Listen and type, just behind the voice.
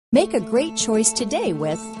Make a great choice today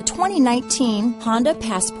with the 2019 Honda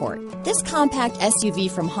Passport. This compact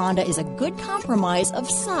SUV from Honda is a good compromise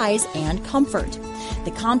of size and comfort.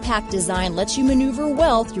 The compact design lets you maneuver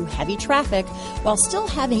well through heavy traffic while still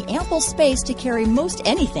having ample space to carry most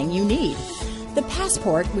anything you need. The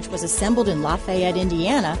Passport, which was assembled in Lafayette,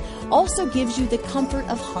 Indiana, also gives you the comfort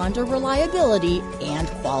of Honda reliability and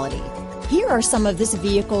quality. Here are some of this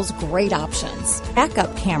vehicle's great options: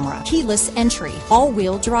 backup camera, keyless entry,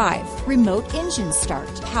 all-wheel drive, remote engine start,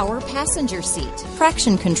 power passenger seat,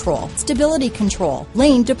 traction control, stability control,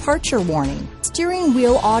 lane departure warning, steering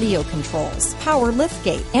wheel audio controls, power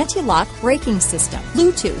liftgate, anti-lock braking system,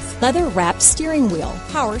 Bluetooth, leather-wrapped steering wheel,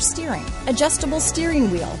 power steering, adjustable steering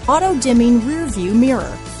wheel, auto-dimming rear-view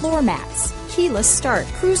mirror, floor mats, keyless start,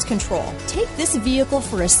 cruise control. Take this vehicle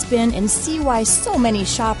for a spin and see why so many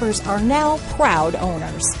shoppers are now proud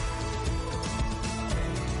owners.